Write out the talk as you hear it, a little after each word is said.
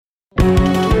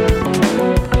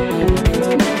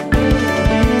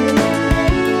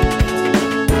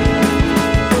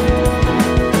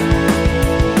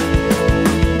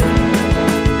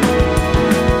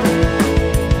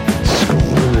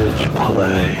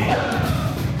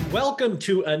Welcome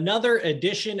to another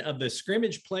edition of the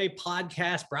Scrimmage Play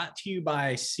podcast brought to you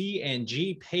by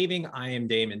C&G Paving. I am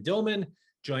Damon Dillman,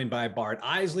 joined by Bart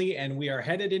Isley, and we are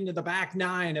headed into the back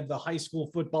nine of the high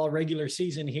school football regular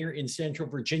season here in Central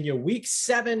Virginia. Week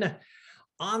 7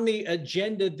 on the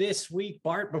agenda this week.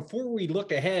 Bart, before we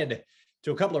look ahead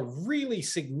to a couple of really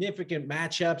significant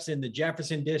matchups in the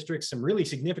Jefferson District, some really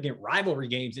significant rivalry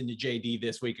games in the JD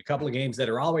this week, a couple of games that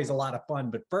are always a lot of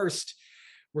fun. But first,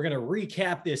 we're going to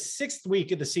recap this 6th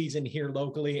week of the season here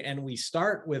locally, and we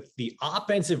start with the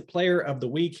Offensive Player of the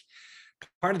Week.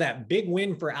 Part of that big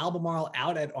win for Albemarle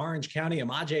out at Orange County.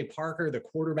 Amaje Parker, the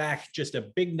quarterback, just a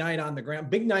big night on the ground,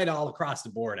 big night all across the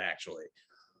board, actually.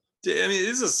 I mean,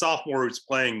 this is a sophomore who's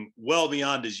playing well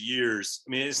beyond his years.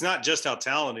 I mean, it's not just how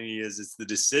talented he is, it's the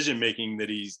decision-making that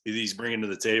he's bringing to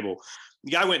the table. The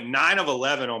guy went 9 of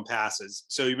 11 on passes,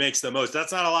 so he makes the most.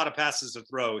 That's not a lot of passes to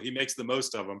throw. He makes the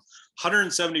most of them.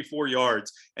 174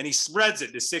 yards, and he spreads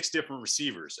it to 6 different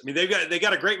receivers. I mean, they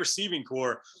got a great receiving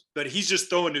core, but he's just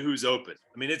throwing to who's open.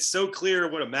 I mean, it's so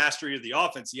clear what a mastery of the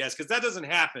offense he has, because that doesn't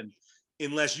happen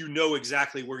unless you know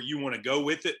exactly where you want to go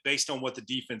with it based on what the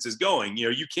defense is going. You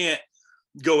know, you can't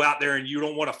go out there and you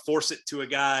don't want to force it to a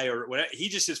guy or whatever. He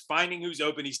just is finding who's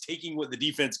open. He's taking what the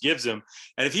defense gives him.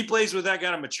 And if he plays with that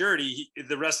kind of maturity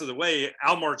the rest of the way,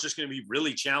 Almar is just going to be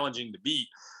really challenging to beat.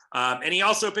 And he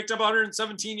also picked up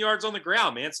 117 yards on the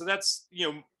ground, man. So that's,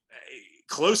 you know,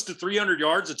 close to 300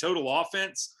 yards of total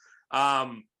offense.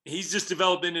 He's just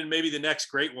developed into maybe the next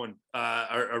great one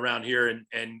around here.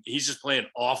 And he's just playing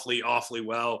awfully, awfully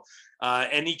well.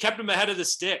 And he kept them ahead of the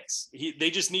sticks.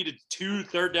 They just needed 2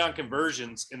 third-down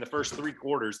conversions in the first 3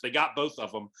 quarters. They got both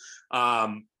of them. I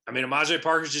mean, Amaje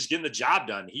Parker's just getting the job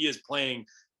done. He is playing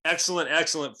excellent,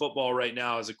 excellent football right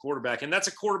now as a quarterback. And that's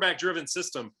a quarterback-driven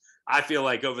system, I feel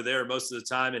like, over there most of the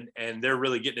time. And they're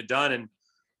really getting it done. And,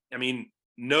 I mean,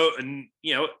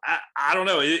 I don't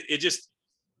know.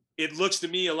 It looks to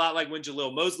me a lot like when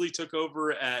Jaleel Mosley took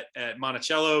over at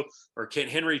Monticello or Kent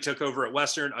Henry took over at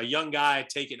Western, a young guy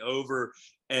taking over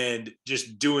and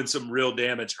just doing some real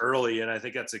damage early. And I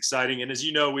think that's exciting. And as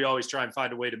you know, we always try and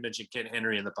find a way to mention Kent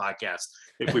Henry in the podcast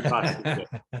if we possibly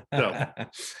could. So.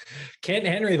 Kent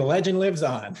Henry, the legend lives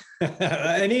on.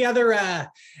 Any other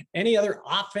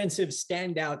offensive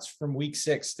standouts from week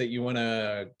 6 that you want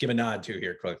to give a nod to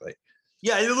here quickly?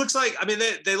 Yeah, it looks like, I mean,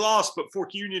 they lost, but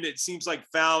Fork Union, it seems like,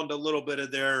 found a little bit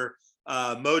of their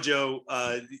mojo.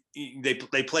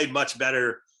 They played much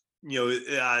better,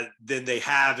 than they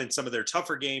have in some of their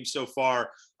tougher games so far.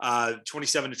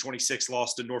 27-26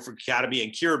 lost to Norfolk Academy,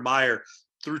 and Kieran Meyer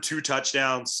threw 2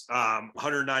 touchdowns,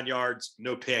 109 yards,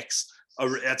 no picks.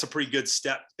 That's a pretty good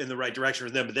step in the right direction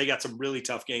for them, but they got some really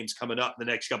tough games coming up in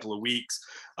the next couple of weeks.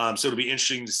 So it'll be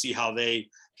interesting to see how they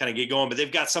kind of get going, but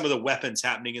they've got some of the weapons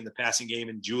happening in the passing game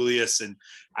in Julius. And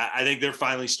I think they're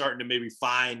finally starting to maybe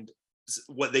find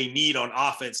what they need on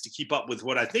offense to keep up with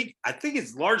what I think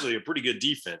is largely a pretty good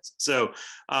defense. So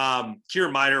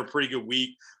Kieran Meyer, a pretty good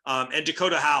week. And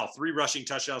Dakota Howell, 3 rushing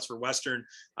touchdowns for Western.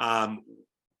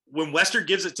 When Western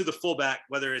gives it to the fullback,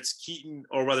 whether it's Keaton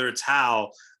or whether it's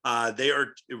Howell, they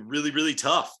are really, really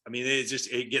tough. I mean,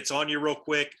 it gets on you real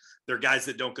quick. They're guys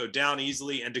that don't go down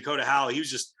easily. And Dakota Howell, he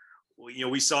was just,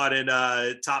 we saw it in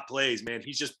top plays, man.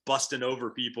 He's just busting over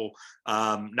people,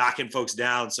 knocking folks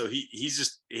down. So he's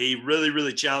just a really,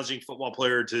 really challenging football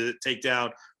player to take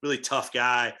down, really tough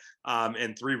guy.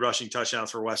 And 3 rushing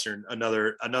touchdowns for Western,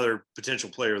 another potential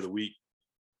player of the week.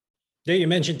 Yeah, you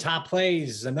mentioned top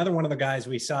plays. Another one of the guys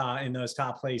we saw in those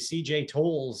top plays, CJ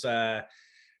Tolles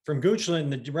from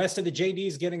Goochland. The rest of the JD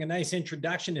is getting a nice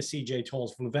introduction to CJ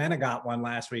Tolles. Fluvanna got one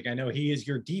last week. I know he is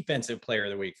your defensive player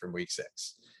of the week from week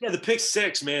 6. Yeah, the pick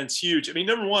 6, man, it's huge. I mean,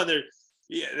 number one,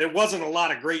 there wasn't a lot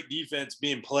of great defense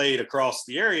being played across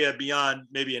the area beyond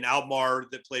maybe an Albemarle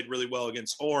that played really well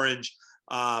against Orange.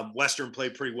 Western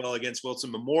played pretty well against Wilson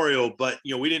Memorial, but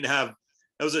we didn't have.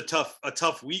 It was a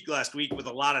tough week last week with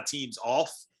a lot of teams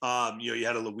off. You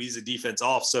had a Louisa defense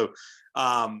off. So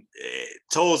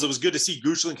Tolles, it was good to see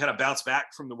Goochland kind of bounce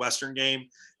back from the Western game.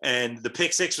 And the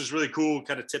pick 6 was really cool,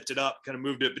 kind of tipped it up, kind of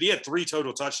moved it. But he had 3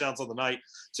 total touchdowns on the night.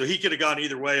 So he could have gone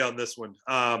either way on this one.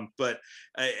 But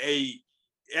a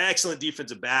excellent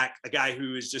defensive back, a guy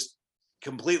who is just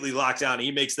completely locked down.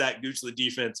 He makes that Goochland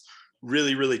defense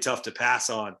really, really tough to pass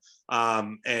on.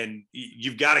 And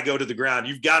you've got to go to the ground.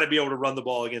 You've got to be able to run the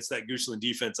ball against that Goochland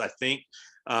defense, I think.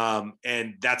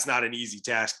 And that's not an easy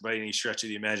task by any stretch of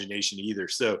the imagination either.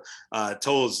 So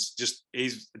Tolles,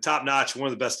 he's top notch, one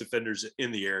of the best defenders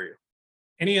in the area.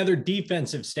 Any other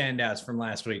defensive standouts from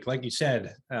last week? Like you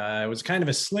said, it was kind of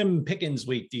a slim pickings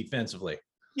week defensively.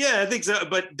 Yeah, I think so.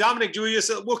 But Dominic Julius,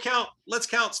 let's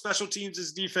count special teams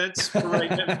as defense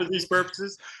for these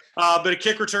purposes. But a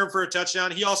kick return for a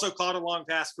touchdown. He also caught a long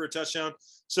pass for a touchdown.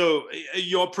 So,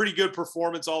 a pretty good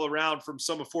performance all around from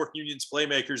some of Fort Union's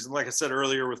playmakers. And like I said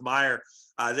earlier with Meyer,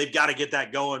 they've got to get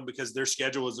that going because their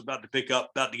schedule is about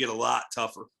to get a lot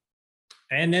tougher.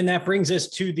 And then that brings us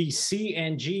to the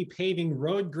C&G Paving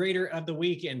Road Grader of the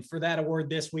Week. And for that award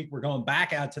this week, we're going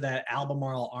back out to that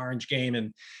Albemarle Orange game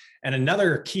and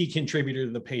another key contributor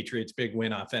to the Patriots' big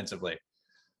win offensively.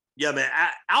 Yeah, man.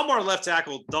 Albemarle left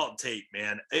tackle Dalton Tate,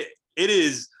 man. It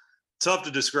is tough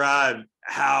to describe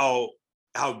how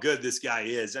good this guy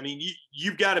is. I mean,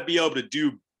 you've got to be able to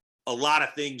do a lot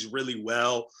of things really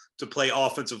well to play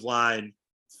offensive line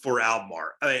for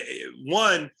Albemarle.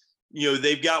 One,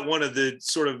 they've got one of the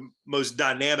sort of most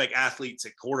dynamic athletes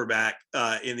at quarterback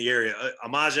in the area.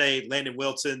 Amaje, Landon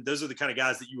Wilson, those are the kind of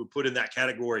guys that you would put in that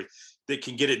category that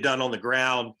can get it done on the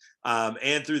ground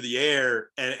and through the air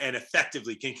and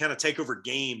effectively can kind of take over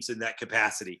games in that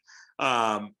capacity.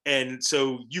 And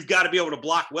so you've got to be able to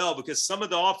block well because some of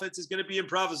the offense is going to be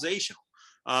improvisational.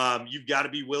 You've got to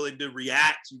be willing to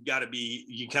react. You've got to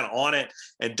be kind of on it.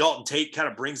 And Dalton Tate kind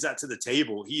of brings that to the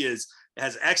table. He has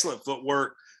excellent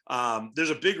footwork. There's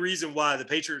a big reason why the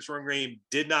Patriots run game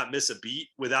did not miss a beat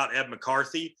without Ed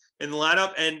McCarthy in the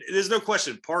lineup. And there's no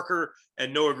question Parker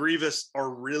and Noah Grievous are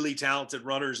really talented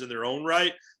runners in their own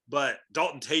right, but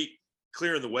Dalton Tate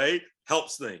clearing the way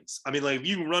helps things. I mean, like if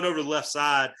you can run over the left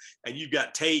side and you've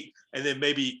got Tate and then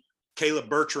maybe Caleb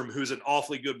Bertram, who's an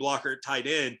awfully good blocker at tight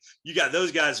end, you got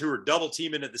those guys who are double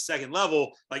teaming at the second level,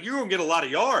 like you're going to get a lot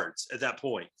of yards at that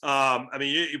point.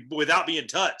 Without being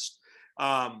touched.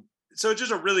 So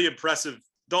just a really impressive.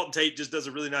 Dalton Tate just does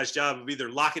a really nice job of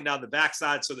either locking down the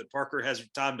backside so that Parker has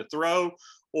time to throw,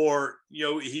 or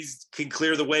he can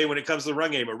clear the way when it comes to the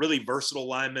run game. A really versatile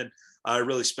lineman, a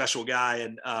really special guy,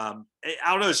 and I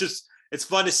don't know. It's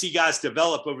fun to see guys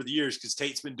develop over the years because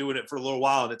Tate's been doing it for a little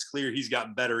while, and it's clear he's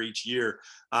gotten better each year.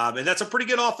 And that's a pretty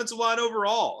good offensive line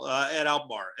overall at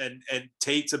Albemarle, and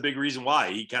Tate's a big reason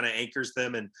why. He kind of anchors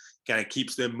them and kind of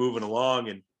keeps them moving along,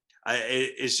 and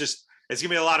it's going to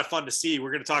be a lot of fun to see.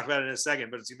 We're going to talk about it in a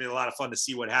second, but it's going to be a lot of fun to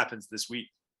see what happens this week.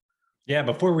 Yeah,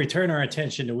 before we turn our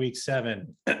attention to week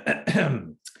 7,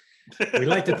 we'd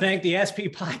like to thank the SP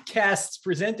Podcast's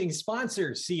presenting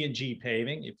sponsor, C&G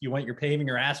Paving. If you want your paving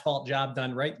or asphalt job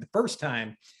done right the first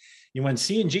time, you want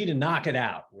C&G to knock it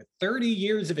out. With 30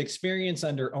 years of experience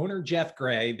under owner Jeff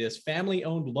Gray, this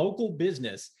family-owned local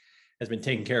business has been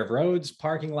taking care of roads,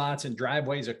 parking lots, and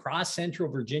driveways across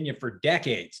Central Virginia for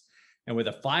decades. And with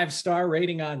a 5-star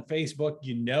rating on Facebook,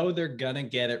 they're going to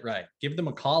get it right. Give them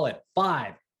a call at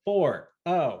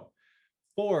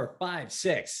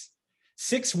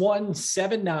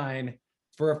 540-456-6179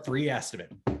 for a free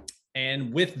estimate.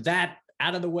 And with that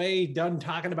out of the way, done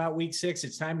talking about week 6,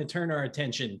 it's time to turn our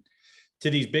attention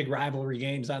to these big rivalry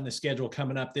games on the schedule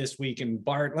coming up this week. And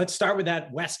Bart, let's start with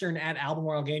that Western at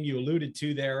Albemarle game you alluded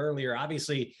to there earlier.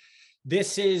 Obviously,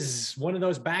 this is one of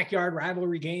those backyard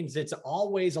rivalry games that's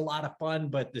always a lot of fun,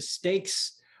 but the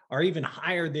stakes are even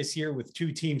higher this year with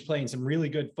two teams playing some really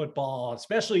good football,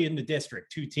 especially in the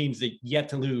district, two teams that yet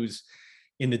to lose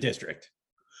in the district.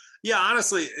 Yeah,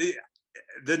 honestly,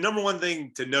 the number one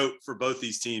thing to note for both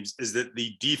these teams is that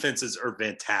the defenses are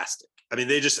fantastic. I mean,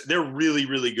 they're really,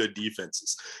 really good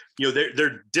defenses.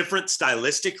 They're different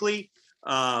stylistically,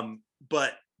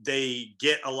 but they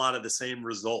get a lot of the same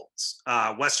results.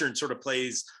 Western sort of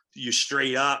plays you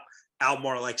straight up.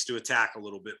 Albemarle likes to attack a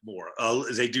little bit more.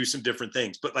 They do some different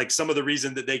things, but like some of the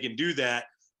reason that they can do that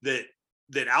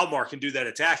Albemarle can do that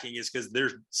attacking is because their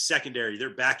secondary,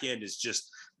 their back end is just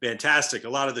fantastic. A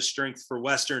lot of the strength for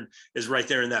Western is right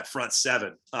there in that front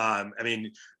 7.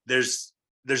 There's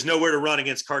nowhere to run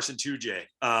against Carson Tujay.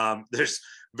 There's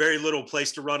very little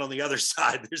place to run on the other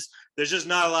side. There's just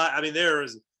not a lot.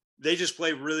 They just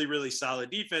play really, really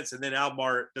solid defense, and then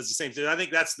Albemarle does the same thing. I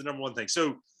think that's the number one thing.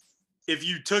 So if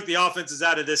you took the offenses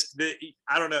out of this,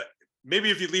 I don't know, maybe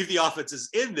if you leave the offenses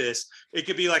in this, it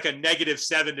could be like a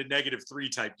 -7 to -3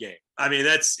 type game. I mean,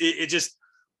 it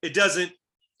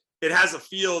has a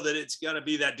feel that it's going to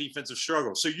be that defensive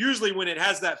struggle. So usually when it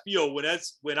has that feel, when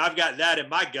I've got that in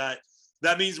my gut,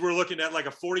 that means we're looking at like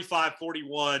a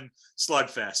 45-41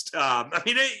 slugfest.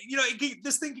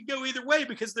 This thing could go either way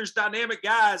because there's dynamic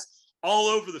guys all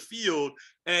over the field,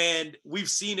 and we've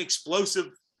seen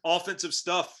explosive offensive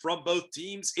stuff from both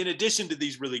teams in addition to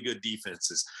these really good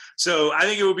defenses. So I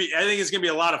think it's going to be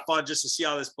a lot of fun just to see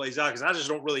how this plays out, because I just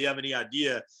don't really have any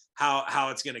idea how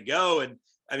it's going to go. And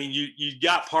I mean, you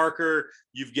got Parker,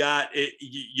 you've got it,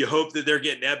 you hope that they're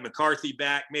getting Ed McCarthy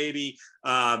back, maybe.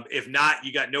 If not,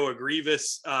 you got Noah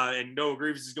Grievous, and Noah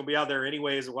Grievous is going to be out there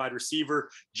anyway as a wide receiver.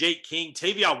 Jake King,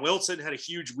 Tavion Wilson had a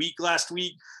huge week last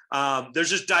week. There's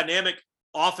just dynamic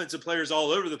offensive players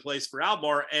all over the place for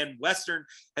Albemarle, and Western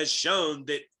has shown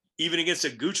that even against a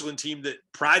Goochland team that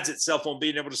prides itself on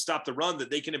being able to stop the run,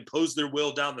 that they can impose their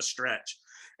will down the stretch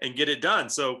and get it done.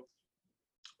 So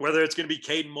whether it's going to be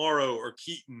Caden Morrow or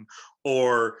Keaton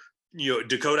or,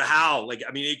 Dakota Howell,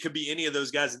 it could be any of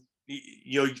those guys.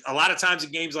 A lot of times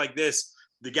in games like this,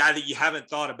 the guy that you haven't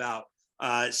thought about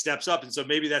steps up. And so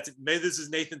maybe this is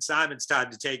Nathan Simon's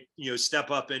time to take, step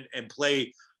up and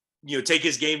play, take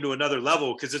his game to another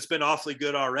level, because it's been awfully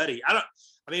good already.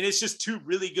 It's just two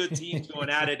really good teams going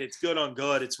at it. It's good on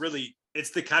good.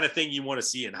 It's the kind of thing you want to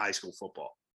see in high school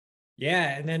football.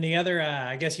 Yeah. And then the other,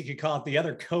 I guess you could call it the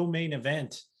other co-main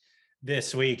event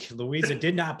this week. Louisa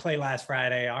did not play last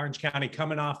Friday. Orange County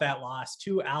coming off that loss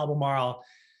to Albemarle.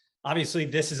 Obviously,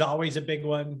 this is always a big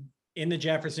one in the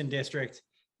Jefferson District.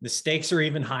 The stakes are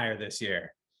even higher this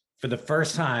year. For the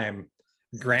first time,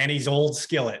 Granny's old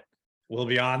skillet will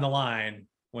be on the line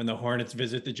when the Hornets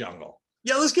visit the jungle.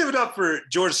 Yeah, let's give it up for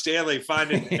George Stanley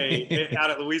finding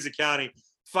out at Louisa County,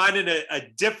 finding a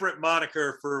different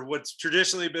moniker for what's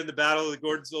traditionally been the Battle of the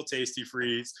Gordonsville Tasty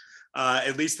Freeze,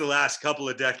 at least the last couple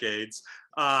of decades.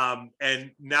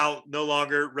 And now no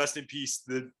longer, rest in peace,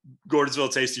 the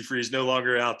Gordonsville Tasty Freeze, no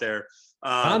longer out there.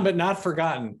 But not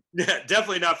forgotten. Yeah,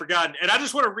 definitely not forgotten. And I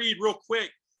just want to read real quick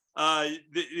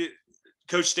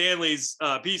Coach Stanley's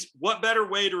piece. What better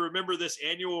way to remember this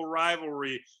annual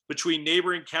rivalry between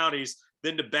neighboring counties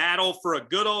than to battle for a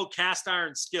good old cast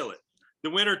iron skillet?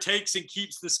 The winner takes and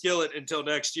keeps the skillet until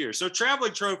next year. So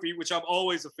traveling trophy, which I'm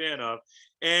always a fan of.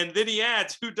 And then he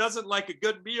adds, who doesn't like a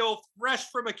good meal fresh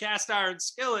from a cast iron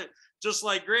skillet, just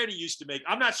like Granny used to make?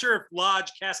 I'm not sure if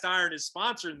Lodge Cast Iron is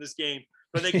sponsoring this game,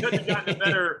 but they couldn't have gotten a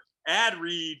better ad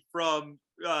read from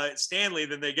Stanley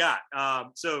than they got.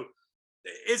 So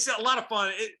it's a lot of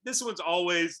fun. This one's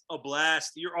always a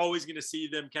blast. You're always going to see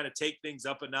them kind of take things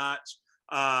up a notch.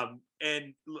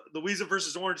 And Louisa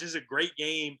versus Orange is a great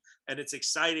game, and it's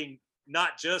exciting,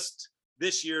 not just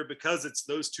this year because it's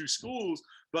those two schools,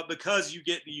 but because you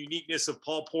get the uniqueness of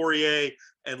Paul Poirier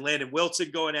and Landon Wilson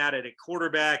going at it at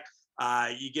quarterback.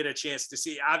 You get a chance to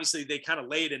see, obviously they kind of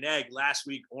laid an egg last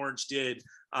week. Orange didn't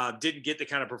get the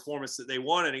kind of performance that they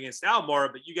wanted against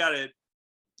Albemarle, but you got to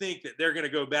think that they're going to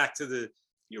go back to the,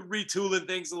 retooling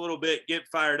things a little bit, get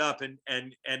fired up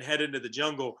and head into the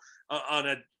jungle on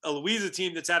a Louisa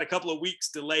team that's had a couple of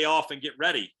weeks to lay off and get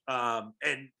ready.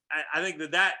 And I think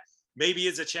that maybe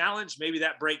is a challenge. Maybe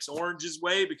that breaks Orange's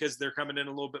way because they're coming in a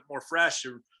little bit more fresh,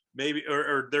 or maybe,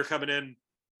 or they're coming in,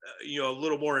 a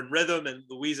little more in rhythm, and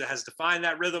Louisa has to find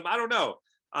that rhythm. I don't know.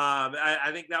 I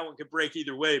think that one could break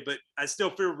either way, but I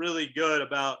still feel really good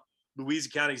about Louisa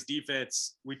County's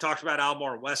defense. We talked about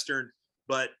Albemarle and Western,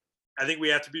 but I think we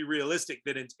have to be realistic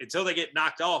that until they get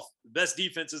knocked off, the best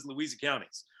defense is Louisa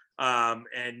County's.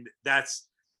 And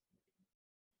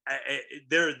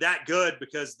they're that good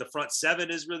because the front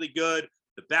seven is really good.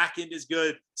 The back end is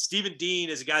good. Stephen Dean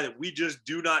is a guy that we just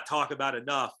do not talk about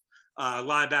enough.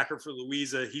 Linebacker for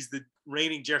Louisa. He's the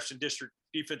reigning Jefferson District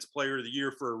Defensive Player of the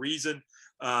Year for a reason.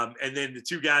 And then the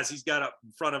two guys he's got up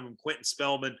in front of him, Quentin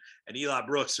Spellman and Eli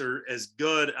Brooks, are as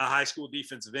good a high school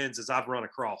defensive ends as I've run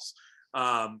across.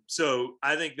 So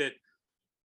I think that,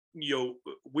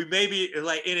 we may be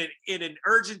like in an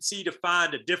urgency to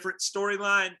find a different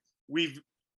storyline, we've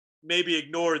maybe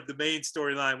ignored the main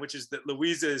storyline, which is that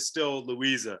Louisa is still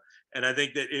Louisa. And I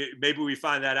think that maybe we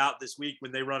find that out this week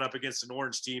when they run up against an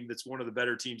Orange team that's one of the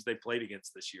better teams they played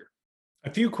against this year. A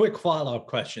few quick follow-up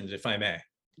questions, if I may.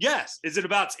 Yes. Is it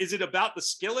about the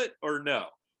skillet or no?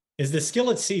 Is the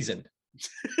skillet seasoned?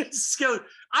 Skillet.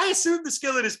 I assume the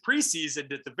skillet is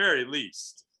pre-seasoned at the very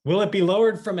least. Will it be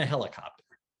lowered from a helicopter?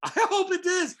 I hope it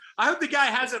is. I hope the guy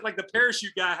has it, like the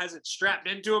parachute guy has it strapped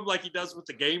into him like he does with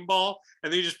the game ball,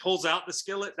 and then he just pulls out the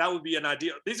skillet. That would be an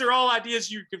idea. These are all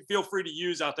ideas you can feel free to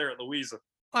use out there at Louisa.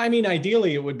 I mean,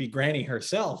 ideally, it would be Granny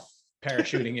herself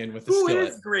parachuting in with the skillet. Who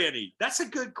is Granny? That's a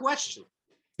good question.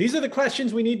 These are the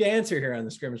questions we need to answer here on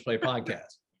the Scrimmage Play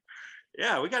podcast.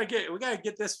 Yeah, we gotta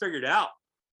get this figured out.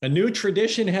 A new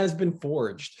tradition has been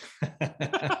forged.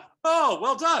 Oh,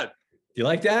 well done. Do you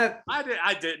like that?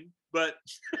 I didn't, but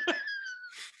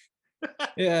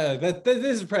yeah, this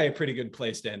is probably a pretty good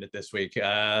place to end it this week.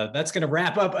 That's going to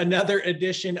wrap up another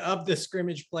edition of the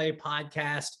Scrimmage Play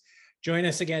podcast. Join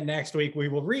us again next week. We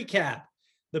will recap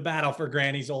the battle for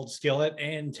Granny's old skillet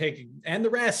and the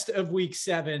rest of week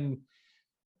 7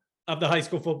 of the high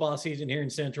school football season here in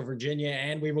Central Virginia.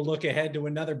 And we will look ahead to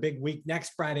another big week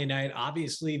next Friday night.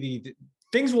 Obviously, the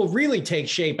things will really take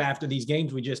shape after these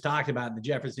games we just talked about in the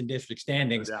Jefferson District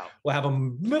standings. We'll have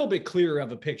a little bit clearer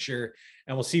of a picture,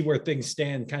 and we'll see where things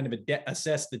stand, kind of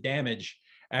assess the damage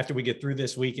after we get through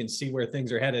this week and see where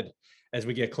things are headed as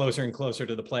we get closer and closer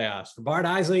to the playoffs. For Bart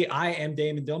Isley, I am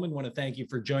Damon Dillman. Want to thank you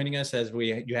for joining us as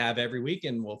you have every week,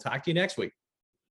 and we'll talk to you next week.